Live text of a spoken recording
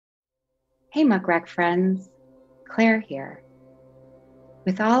Hey, Muck Rack friends, Claire here.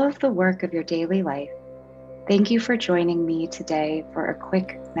 With all of the work of your daily life, thank you for joining me today for a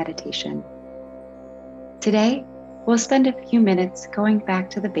quick meditation. Today, we'll spend a few minutes going back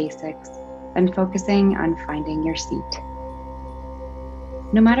to the basics and focusing on finding your seat.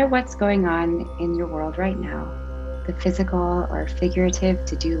 No matter what's going on in your world right now, the physical or figurative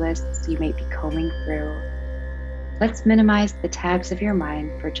to-do lists you may be combing through, let's minimize the tabs of your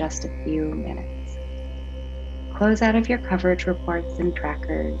mind for just a few minutes. Close out of your coverage reports and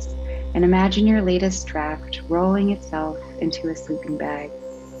trackers and imagine your latest draft rolling itself into a sleeping bag,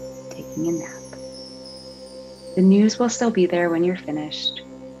 taking a nap. The news will still be there when you're finished.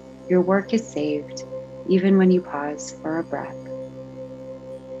 Your work is saved, even when you pause for a breath.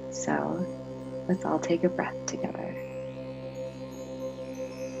 So, let's all take a breath together.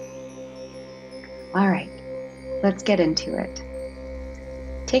 All right, let's get into it.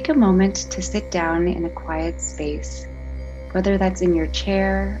 Take a moment to sit down in a quiet space, whether that's in your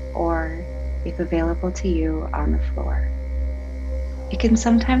chair or, if available to you, on the floor. It can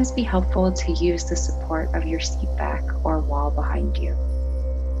sometimes be helpful to use the support of your seat back or wall behind you.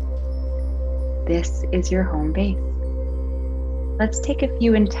 This is your home base. Let's take a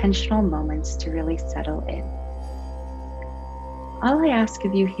few intentional moments to really settle in. All I ask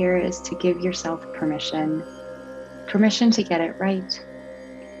of you here is to give yourself permission to get it right,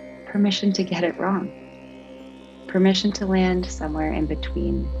 permission to get it wrong, permission to land somewhere in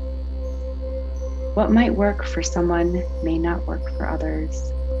between. What might work for someone may not work for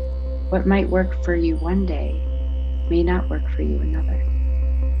others. What might work for you one day may not work for you another.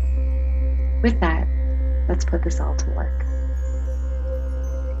 With that, let's put this all to work.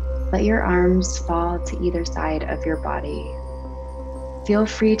 Let your arms fall to either side of your body. Feel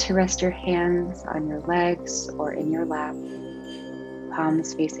free to rest your hands on your legs or in your lap,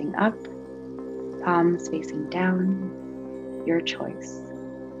 palms facing up, palms facing down, your choice.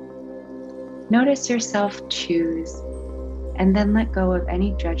 Notice yourself choose, and then let go of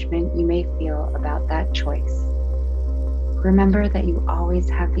any judgment you may feel about that choice. Remember that you always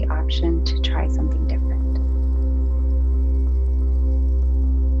have the option to try something different.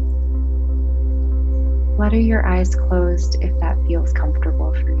 Flutter your eyes closed if that feels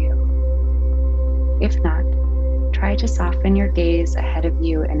comfortable for you. If not, try to soften your gaze ahead of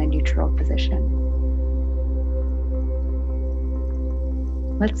you in a neutral position.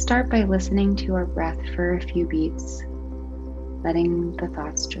 Let's start by listening to our breath for a few beats, letting the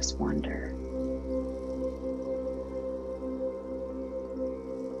thoughts just wander.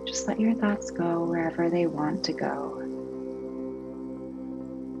 Just let your thoughts go wherever they want to go.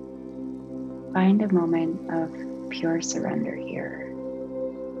 Find a moment of pure surrender here.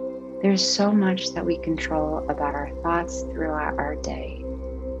 There's so much that we control about our thoughts throughout our day.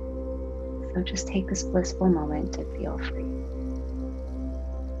 So just take this blissful moment to feel free.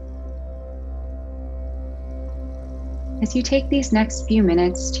 As you take these next few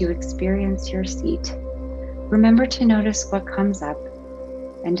minutes to experience your seat, remember to notice what comes up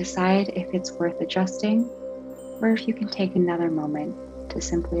and decide if it's worth adjusting or if you can take another moment to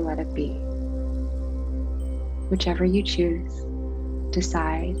simply let it be. Whichever you choose,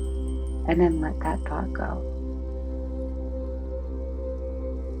 decide, and then let that thought go.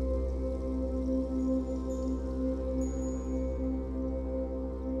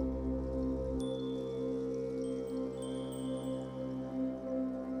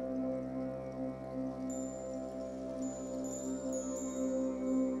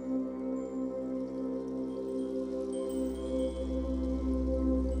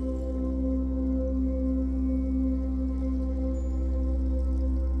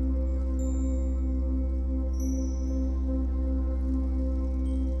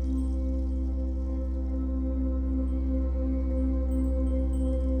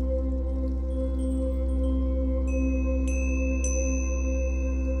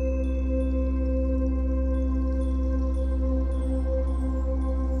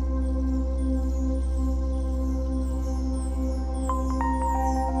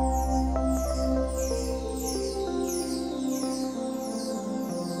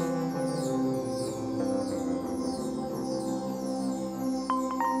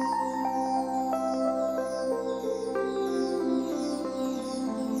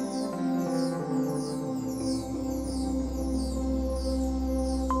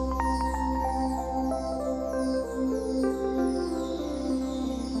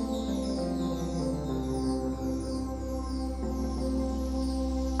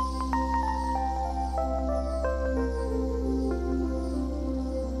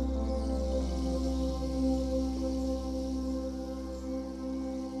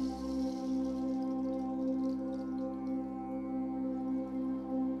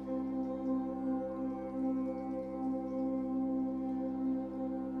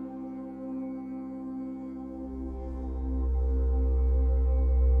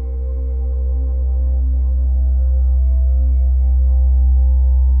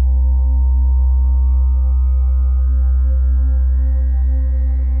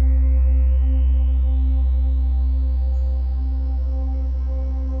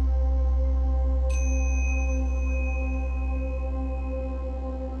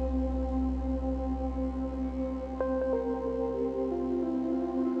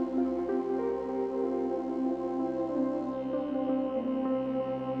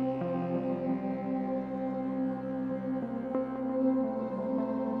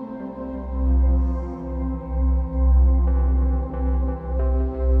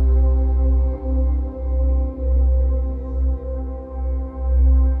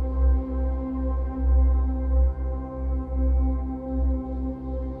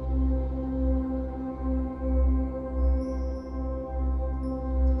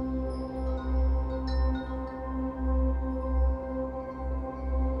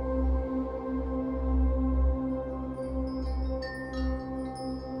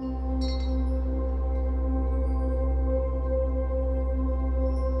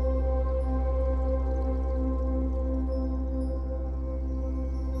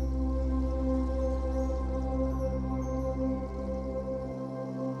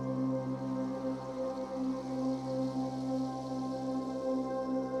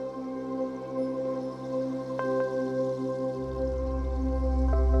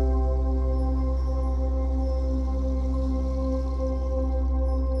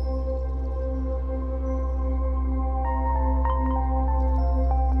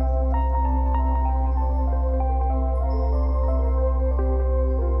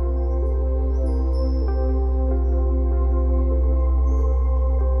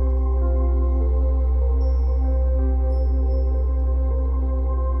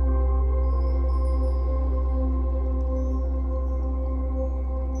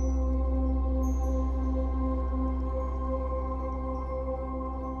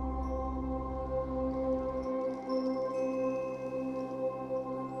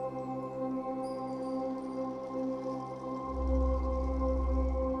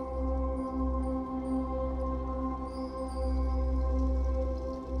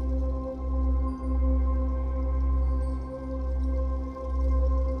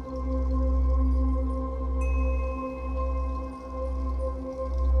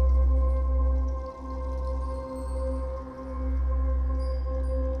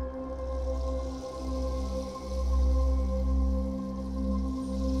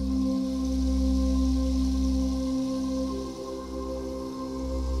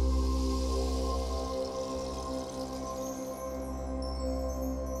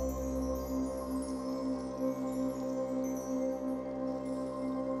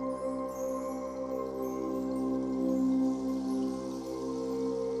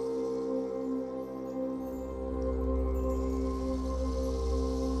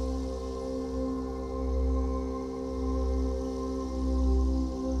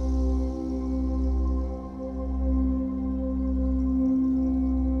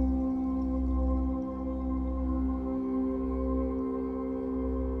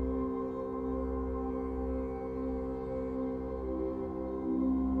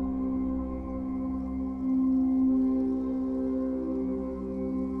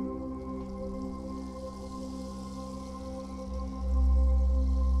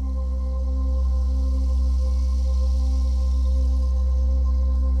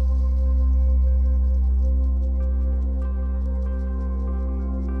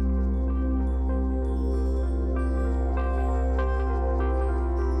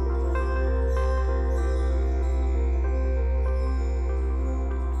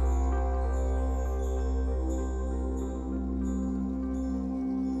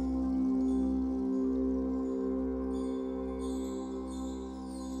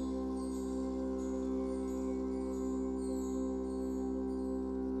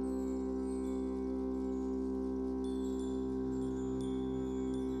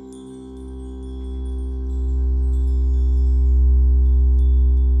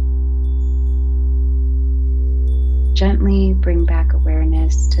 Gently bring back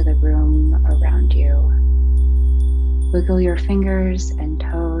awareness to the room around you. Wiggle your fingers and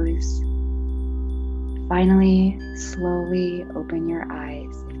toes. Finally, slowly open your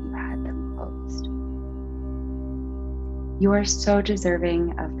eyes if you had them closed. You are so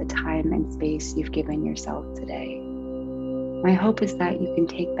deserving of the time and space you've given yourself today. My hope is that you can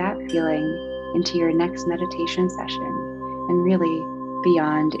take that feeling into your next meditation session and really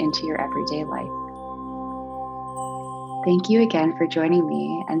beyond into your everyday life. Thank you again for joining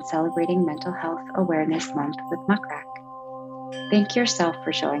me and celebrating Mental Health Awareness Month with Muck Rack. Thank yourself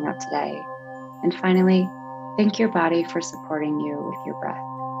for showing up today. And finally, thank your body for supporting you with your breath.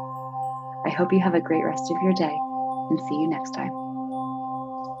 I hope you have a great rest of your day and see you next time.